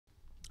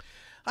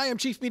Hi, I'm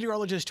Chief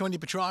Meteorologist Tony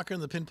Petrarca in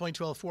the Pinpoint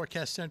 12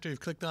 Forecast Center. You've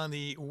clicked on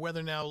the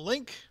Weather Now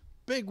link.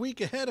 Big week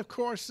ahead, of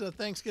course,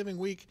 Thanksgiving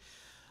week.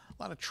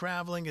 A lot of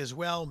traveling as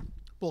well.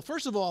 Well,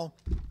 first of all,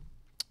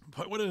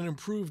 what an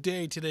improved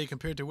day today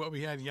compared to what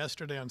we had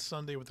yesterday on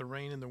Sunday with the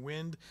rain and the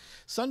wind.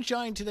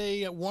 Sunshine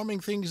today, warming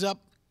things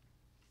up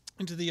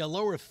into the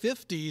lower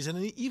 50s, and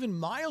an even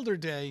milder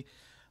day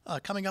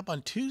coming up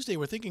on Tuesday.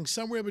 We're thinking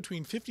somewhere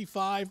between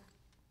 55,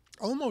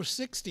 almost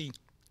 60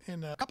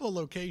 in a couple of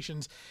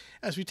locations.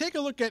 As we take a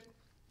look at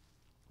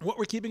what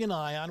we're keeping an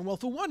eye on, well,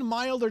 for one,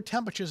 milder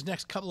temperatures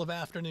next couple of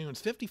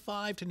afternoons,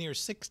 55 to near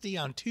 60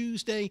 on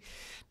Tuesday.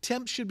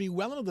 Temps should be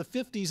well into the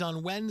 50s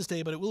on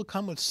Wednesday, but it will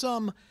come with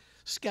some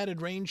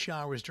scattered rain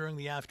showers during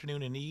the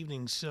afternoon and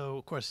evening. So,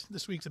 of course,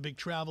 this week's a big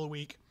travel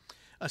week,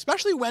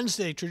 especially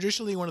Wednesday,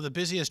 traditionally one of the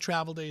busiest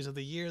travel days of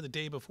the year, the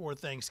day before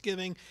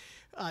Thanksgiving.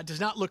 Does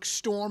not look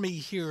stormy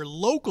here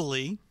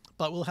locally,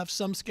 but we'll have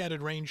some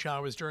scattered rain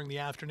showers during the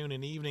afternoon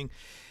and evening.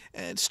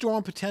 And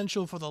storm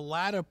potential for the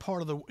latter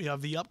part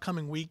of the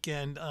upcoming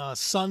weekend,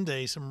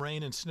 Sunday, some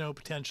rain and snow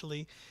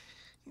potentially.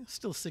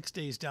 Still 6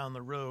 days down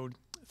the road.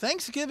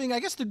 Thanksgiving, I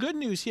guess the good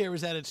news here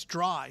is that it's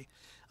dry.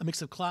 A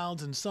mix of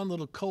clouds and sun, a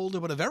little colder,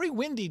 but a very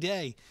windy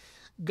day.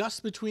 Gusts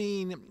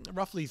between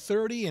roughly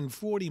 30 and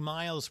 40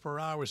 miles per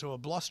hour, so a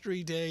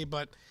blustery day,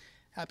 but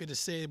happy to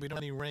say we don't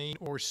have any rain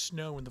or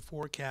snow in the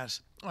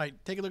forecast. All right,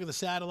 take a look at the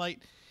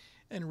satellite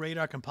and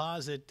radar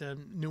composite.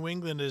 New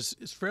England is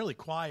fairly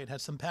quiet, had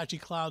some patchy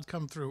clouds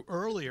come through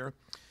earlier.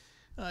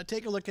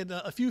 Take a look at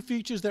a few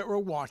features that we're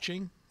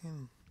watching,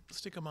 and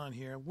stick them on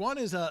here. One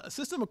is a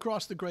system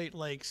across the Great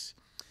Lakes.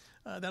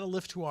 That'll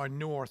lift to our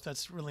north.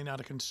 That's really not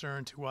a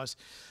concern to us.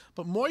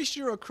 But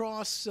moisture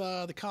across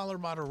the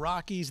Colorado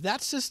Rockies,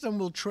 that system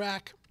will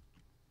track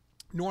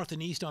north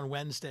and east on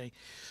Wednesday.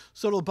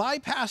 So it'll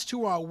bypass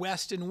to our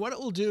west, and what it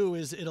will do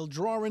is it'll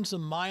draw in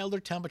some milder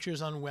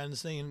temperatures on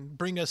Wednesday and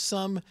bring us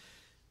some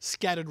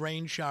scattered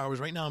rain showers.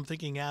 Right now I'm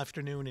thinking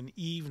afternoon and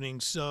evening.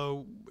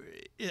 So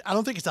I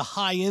don't think it's a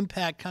high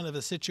impact kind of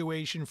a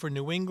situation for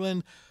New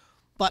England,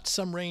 but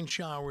some rain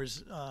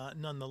showers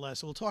nonetheless.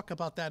 So we'll talk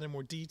about that in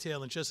more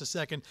detail in just a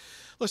second.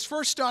 Let's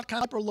first start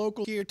kind of upper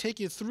local here, take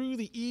you through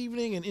the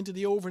evening and into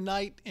the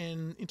overnight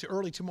and into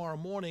early tomorrow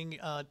morning.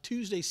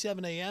 Tuesday,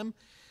 7 a.m.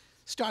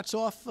 starts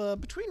off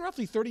between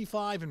roughly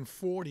 35 and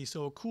 40,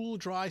 so a cool,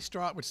 dry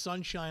start with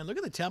sunshine. Look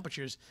at the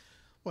temperatures.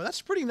 Well,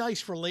 that's pretty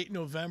nice for late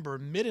November,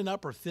 mid and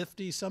upper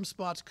 50s. Some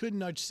spots could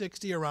nudge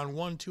 60 around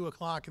 1, 2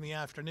 o'clock in the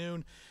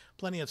afternoon.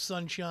 Plenty of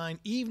sunshine.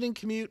 Evening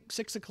commute,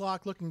 6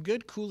 o'clock, looking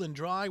good, cool and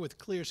dry with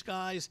clear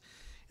skies.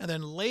 And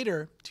then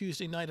later,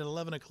 Tuesday night at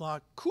 11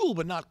 o'clock, cool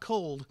but not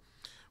cold,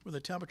 with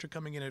the temperature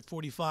coming in at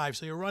 45.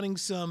 So you're running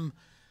some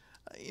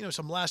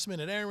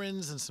last-minute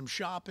errands and some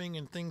shopping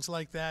and things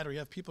like that, or you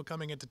have people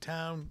coming into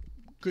town.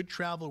 Good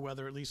travel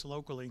weather, at least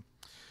locally.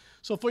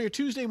 So for your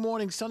Tuesday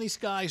morning, sunny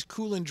skies,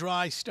 cool and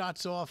dry,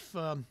 starts off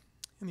in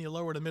the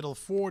lower to middle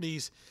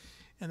 40s.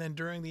 And then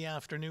during the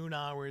afternoon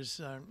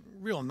hours,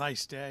 real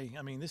nice day.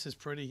 I mean, this is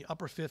pretty,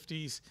 upper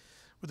 50s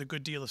with a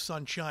good deal of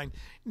sunshine.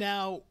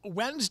 Now,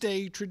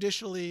 Wednesday,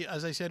 traditionally,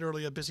 as I said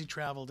earlier, a busy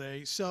travel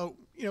day. So,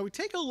 we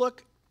take a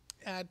look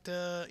at,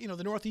 the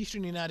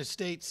northeastern United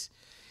States,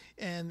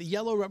 and the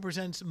yellow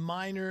represents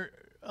minor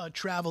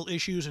travel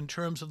issues in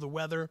terms of the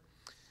weather.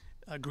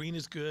 Green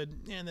is good,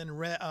 and then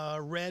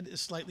red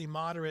is slightly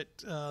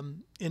moderate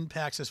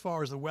impacts as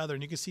far as the weather.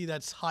 And you can see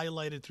that's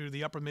highlighted through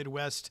the upper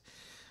Midwest,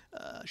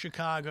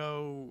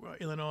 Chicago,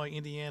 Illinois,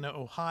 Indiana,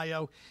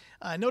 Ohio.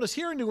 Notice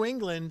here in New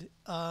England,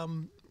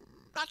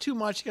 not too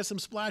much. You got some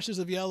splashes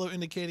of yellow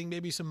indicating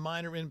maybe some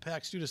minor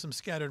impacts due to some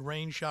scattered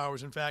rain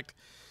showers. In fact,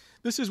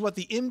 this is what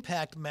the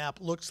impact map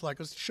looks like.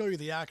 Let's show you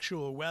the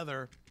actual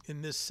weather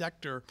in this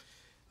sector.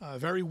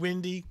 Very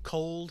windy,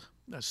 cold,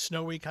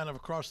 snowy kind of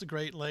across the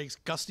Great Lakes.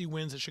 Gusty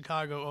winds at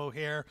Chicago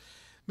O'Hare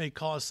may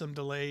cause some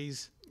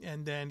delays.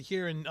 And then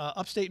here in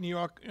upstate New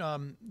York,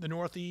 the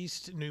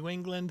Northeast, New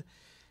England,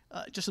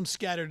 just some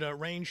scattered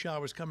rain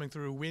showers coming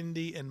through,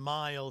 windy and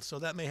mild. So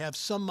that may have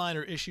some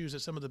minor issues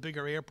at some of the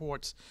bigger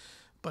airports.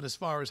 But as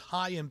far as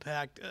high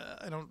impact,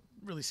 I don't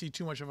really see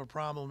too much of a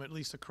problem, at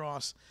least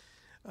across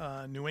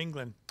New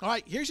England. All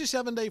right, here's your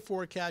 7-day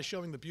forecast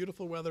showing the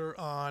beautiful weather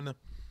on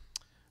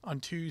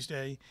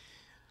Tuesday.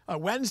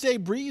 Wednesday,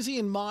 breezy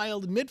and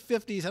mild,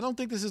 mid-50s. I don't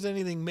think this is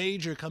anything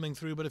major coming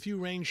through, but a few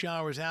rain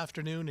showers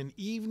afternoon and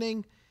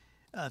evening.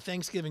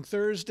 Thanksgiving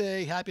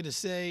Thursday, happy to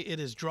say it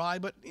is dry,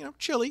 but,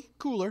 chilly,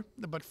 cooler,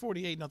 but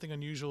 48, nothing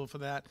unusual for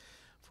that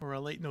for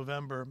late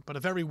November, but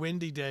a very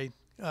windy day.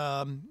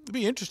 It'll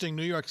be interesting,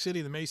 New York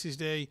City, the Macy's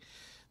Day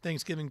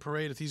Thanksgiving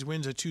Parade, if these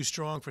winds are too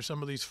strong for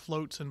some of these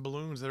floats and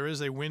balloons. There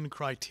is a wind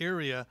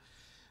criteria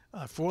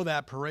for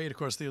that parade. Of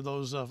course,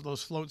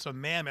 those floats are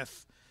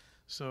mammoth.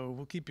 So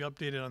we'll keep you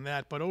updated on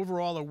that. But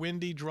overall, a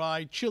windy,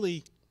 dry,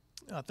 chilly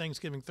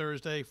Thanksgiving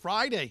Thursday.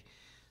 Friday,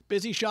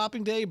 busy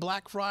shopping day,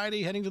 Black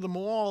Friday, heading to the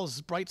malls,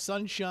 bright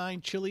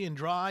sunshine, chilly and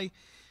dry.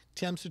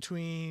 Temps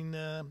between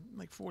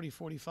like 40,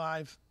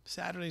 45.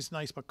 Saturday's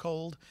nice but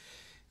cold.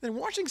 Then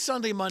watching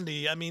Sunday,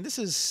 Monday, I mean, this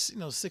is,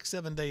 6,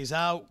 7 days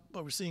out,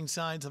 but we're seeing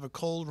signs of a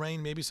cold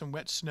rain, maybe some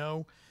wet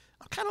snow.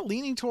 I'm kind of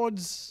leaning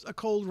towards a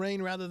cold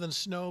rain rather than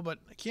snow, but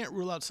I can't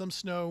rule out some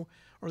snow,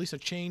 or at least a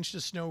change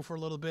to snow for a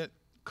little bit.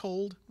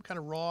 Cold, kind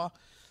of raw,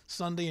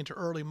 Sunday into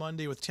early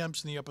Monday with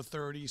temps in the upper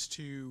 30s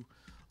to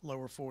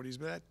lower 40s,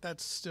 but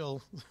that's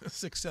still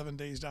 6, 7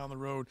 days down the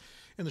road.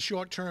 In the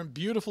short term,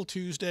 beautiful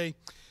Tuesday.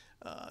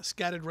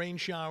 Scattered rain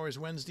showers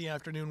Wednesday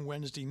afternoon,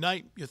 Wednesday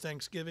night. Your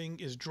Thanksgiving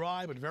is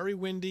dry but very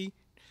windy,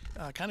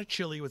 kind of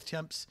chilly with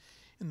temps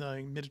in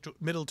the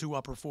middle to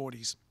upper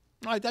 40s.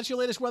 All right, that's your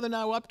latest Weather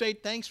Now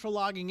update. Thanks for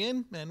logging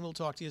in, and we'll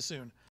talk to you soon.